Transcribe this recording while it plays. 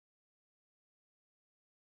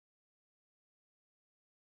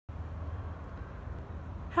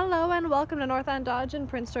Hello and welcome to Northland Dodge in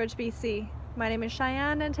Prince George, BC. My name is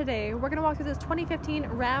Cheyenne and today we're going to walk through this 2015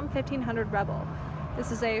 Ram 1500 Rebel.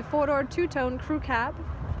 This is a 4-door, 2-tone crew cab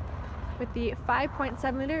with the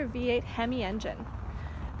 5.7 liter V8 Hemi engine.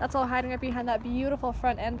 That's all hiding up behind that beautiful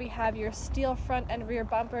front end. We have your steel front and rear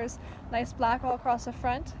bumpers, nice black all across the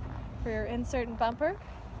front for your insert and bumper.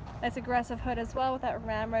 Nice aggressive hood as well with that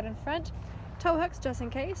ram right in front. Tow hooks just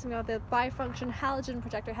in case, and we have the bifunction halogen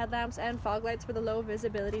projector headlamps and fog lights for the low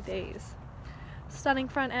visibility days. Stunning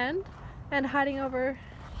front end, and hiding over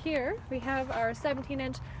here we have our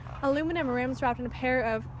 17-inch aluminum rims wrapped in a pair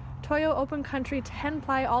of Toyo Open Country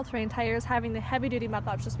 10-ply all-terrain tires, having the heavy-duty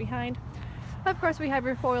mudflaps just behind. Of course, we have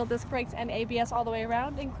your 4-wheel disc brakes and ABS all the way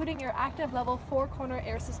around, including your active level 4-corner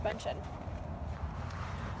air suspension.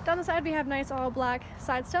 Down the side we have nice all black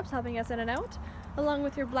side steps helping us in and out, along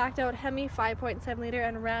with your blacked out Hemi 5.7 liter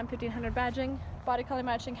and Ram 1500 badging, body color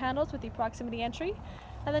matching handles with the proximity entry,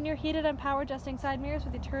 and then your heated and power adjusting side mirrors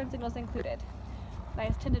with the turn signals included.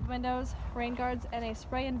 Nice tinted windows, rain guards, and a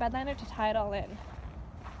spray and bed liner to tie it all in.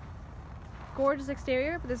 Gorgeous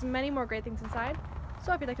exterior, but there's many more great things inside,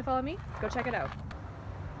 so if you'd like to follow me, go check it out.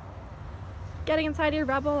 Getting inside your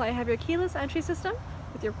Rebel, I have your keyless entry system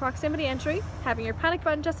with your proximity entry, having your panic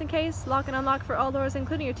button just in case, lock and unlock for all doors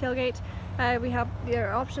including your tailgate. We have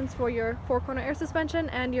your options for your 4-corner air suspension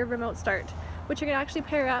and your remote start, which you can actually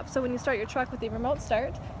pair up, so when you start your truck with the remote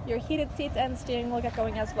start, your heated seats and steering will get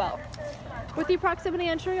going as well. With the proximity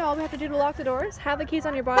entry, all we have to do to lock the doors, have the keys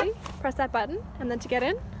on your body, press that button, and then to get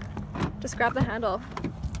in, just grab the handle.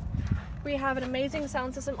 We have an amazing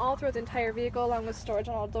sound system all throughout the entire vehicle, along with storage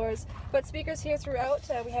on all doors. But speakers here throughout.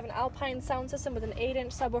 We have an Alpine sound system with an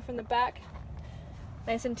 8-inch subwoofer in the back.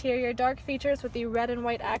 Nice interior, dark features with the red and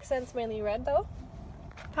white accents, mainly red though.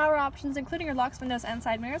 Power options including your locks, windows, and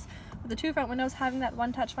side mirrors, with the 2 front windows having that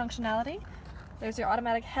one-touch functionality. There's your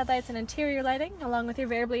automatic headlights and interior lighting, along with your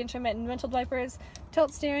variably intermittent windshield wipers,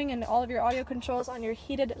 tilt steering, and all of your audio controls on your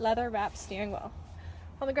heated leather-wrapped steering wheel.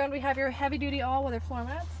 On the ground we have your heavy-duty all-weather floor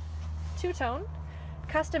mats, 2-tone,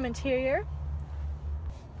 custom interior,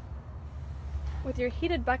 with your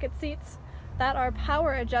heated bucket seats that are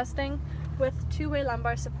power adjusting with 2-way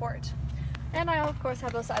lumbar support. And I of course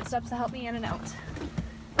have those side steps to help me in and out.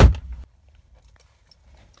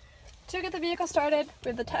 To get the vehicle started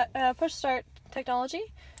with the push start technology,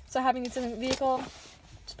 so having this in the vehicle,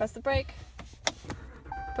 just press the brake,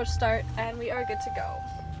 push start, and we are good to go.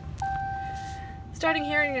 Starting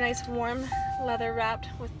here in your nice warm leather wrapped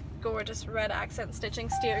with gorgeous red accent stitching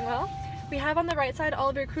steering wheel. We have on the right side all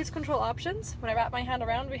of your cruise control options. When I wrap my hand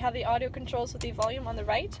around, we have the audio controls with the volume on the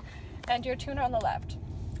right and your tuner on the left.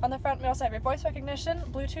 On the front we also have your voice recognition,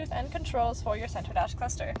 Bluetooth, and controls for your center dash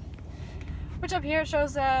cluster. Which up here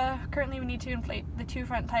shows currently we need to inflate the 2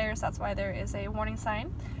 front tires, that's why there is a warning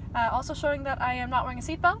sign. Also showing that I am not wearing a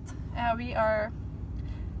seatbelt. We are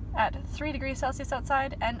at 3 degrees Celsius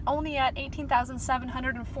outside and only at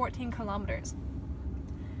 18,714 kilometers.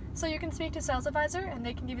 So you can speak to sales advisor and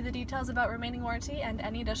they can give you the details about remaining warranty and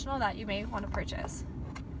any additional that you may want to purchase.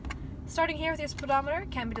 Starting here with your speedometer,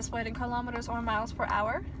 can be displayed in kilometers or miles per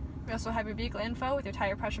hour. We also have your vehicle info with your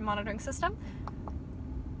tire pressure monitoring system.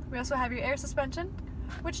 We also have your air suspension,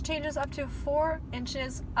 which changes up to 4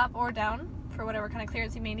 inches up or down for whatever kind of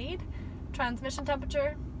clearance you may need. Transmission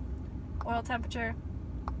temperature, oil temperature,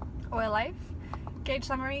 oil life, gauge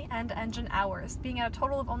summary, and engine hours, being at a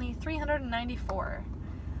total of only 394.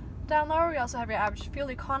 Down lower we also have your average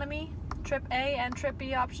fuel economy, trip A and trip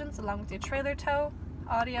B options, along with your trailer tow,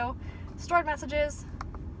 audio, stored messages,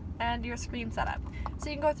 and your screen setup. So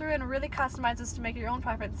you can go through and really customize this to make your own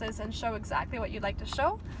preferences and show exactly what you'd like to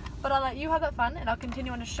show, but I'll let you have that fun and I'll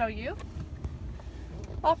continue on to show you.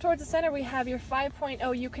 Off towards the center we have your 5.0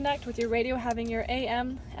 Uconnect with your radio having your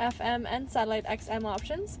AM, FM, and satellite XM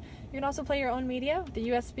options. You can also play your own media with the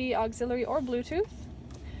USB, auxiliary, or Bluetooth.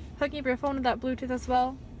 Hooking up your phone with that Bluetooth as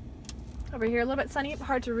well. Over here a little bit sunny,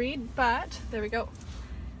 hard to read, but there we go.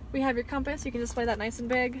 We have your compass, you can display that nice and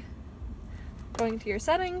big. Going to your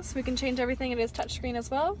settings, we can change everything, it is touchscreen as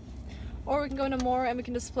well. Or we can go into more and we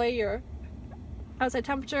can display your outside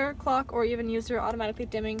temperature, clock, or even use your automatically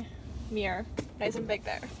dimming mirror. Nice and big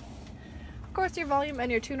there. Of course your volume and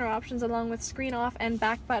your tuner options, along with screen off and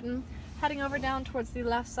back button. Heading over down towards the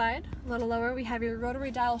left side, a little lower, we have your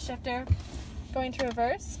rotary dial shifter. Going to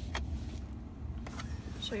reverse.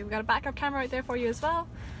 Show you, we've got a backup camera right there for you as well.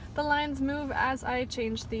 The lines move as I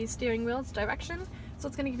change the steering wheel's direction, so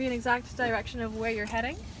it's going to give you an exact direction of where you're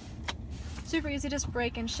heading. Super easy, just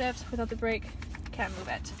brake and shift. Without the brake, can't move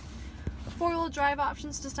it. 4-wheel drive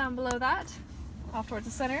options just down below that. Off towards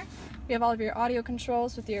the center, we have all of your audio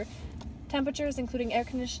controls with your temperatures, including air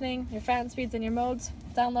conditioning, your fan speeds, and your modes.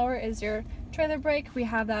 Down lower is your trailer brake. We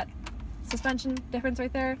have that suspension difference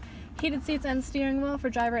right there. Heated seats and steering wheel for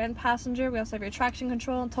driver and passenger. We also have your traction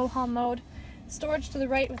control and tow haul mode. Storage to the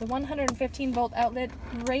right with a 115 volt outlet.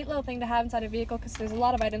 Great little thing to have inside a vehicle because there's a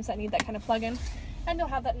lot of items that need that kind of plug-in, and you'll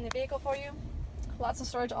have that in the vehicle for you. Lots of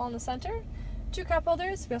storage all in the center. 2 cup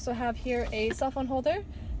holders. We also have here a cell phone holder.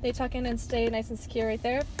 They tuck in and stay nice and secure right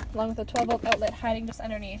there, along with a 12 volt outlet hiding just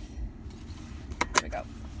underneath. There we go.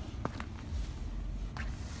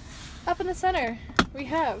 Up in the center, we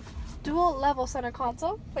have dual level center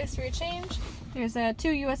console, place for your change. There's 2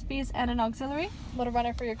 USBs and an auxiliary. Little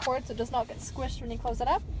runner for your cord so it does not get squished when you close it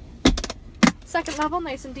up. Second level,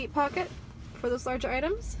 nice and deep pocket for those larger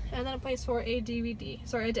items, and then a place for a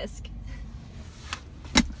a disc.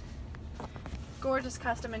 Gorgeous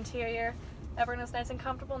custom interior. Everyone is nice and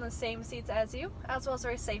comfortable in the same seats as you, as well as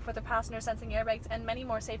very safe with the passenger sensing airbags and many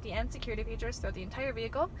more safety and security features throughout the entire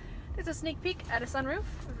vehicle. There's a sneak peek at a sunroof.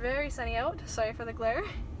 Very sunny out, sorry for the glare.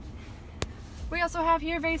 We also have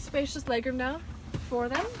here very spacious legroom now for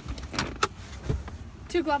them.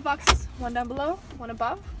 2 glove boxes, one down below, one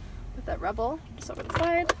above, with that rebel just over the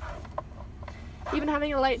side. Even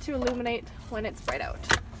having a light to illuminate when it's bright out.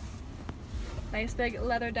 Nice big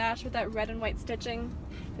leather dash with that red and white stitching.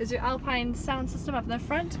 There's your Alpine sound system up in the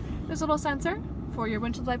front. There's a little sensor for your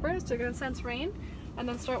windshield wipers. They're going to sense rain and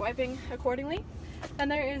then start wiping accordingly. And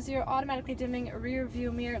there is your automatically dimming rear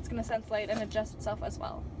view mirror. It's going to sense light and adjust itself as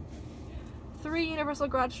well. 3 universal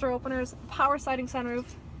garage door openers, power sliding sunroof,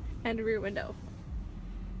 and a rear window.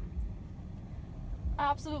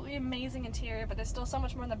 Absolutely amazing interior, but there's still so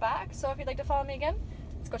much more in the back. So if you'd like to follow me again,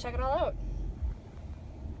 let's go check it all out.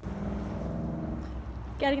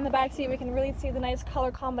 Getting in the back seat, we can really see the nice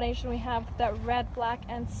color combination we have with that red, black,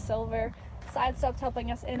 and silver. Side steps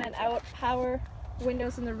helping us in and out. Power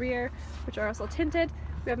windows in the rear, which are also tinted.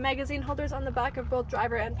 We have magazine holders on the back of both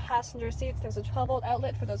driver and passenger seats. There's a 12 volt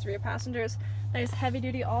outlet for those rear passengers. Nice heavy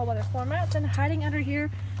duty all-weather floor mats. And hiding under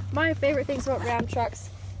here, my favorite things about Ram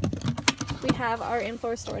trucks, we have our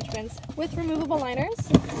in-floor storage bins with removable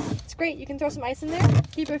liners. It's great, you can throw some ice in there,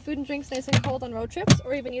 keep your food and drinks nice and cold on road trips,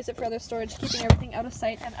 or even use it for other storage, keeping everything out of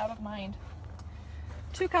sight and out of mind.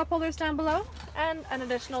 2 cup holders down below, and an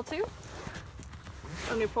additional 2.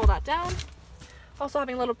 When we pull that down, also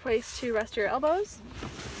having a little place to rest your elbows.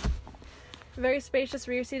 Very spacious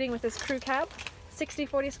rear seating with this crew cab.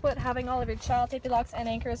 60-40 split, having all of your child safety locks and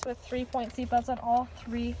anchors with 3-point seat belts on all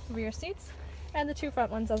 3 rear seats, and the 2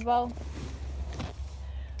 front ones as well.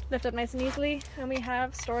 Lift up nice and easily, and we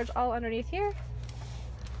have storage all underneath here,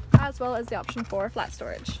 as well as the option for flat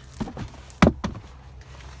storage.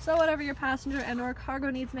 So whatever your passenger and or cargo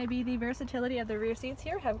needs may be, the versatility of the rear seats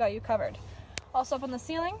here have got you covered. Also up on the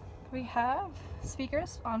ceiling, we have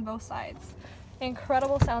speakers on both sides.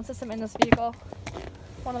 Incredible sound system in this vehicle.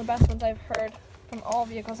 One of the best ones I've heard from all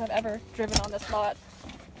vehicles I've ever driven on this lot.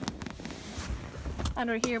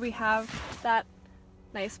 Under here we have that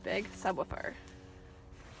nice big subwoofer.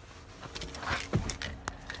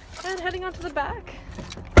 And heading onto the back,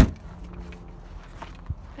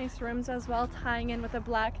 nice rims as well, tying in with the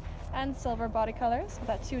black and silver body colors with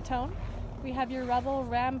that 2-tone. We have your Rebel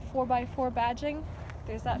Ram 4x4 badging.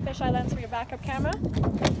 There's that fisheye lens for your backup camera.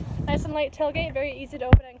 Nice and light tailgate, very easy to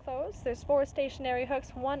open and close. There's 4 stationary hooks,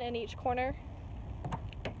 1 in each corner.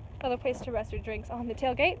 Another place to rest your drinks on the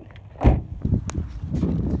tailgate.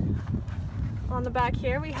 On the back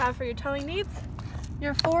here we have for your towing needs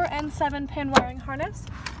your 4 and 7 pin wiring harness,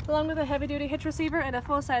 along with a heavy duty hitch receiver and a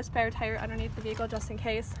full-size spare tire underneath the vehicle just in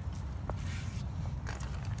case.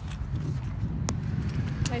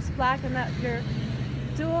 Nice black, and that your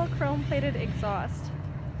dual chrome plated exhaust.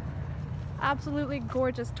 Absolutely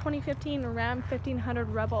gorgeous 2015 Ram 1500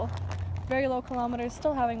 Rebel. Very low kilometers,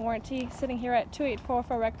 still having warranty, sitting here at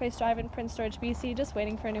 2844 Wreckface Drive in Prince George, BC, just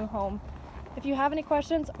waiting for a new home. If you have any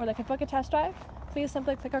questions or like to book a test drive, please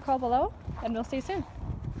simply click or call below, and we'll see you soon.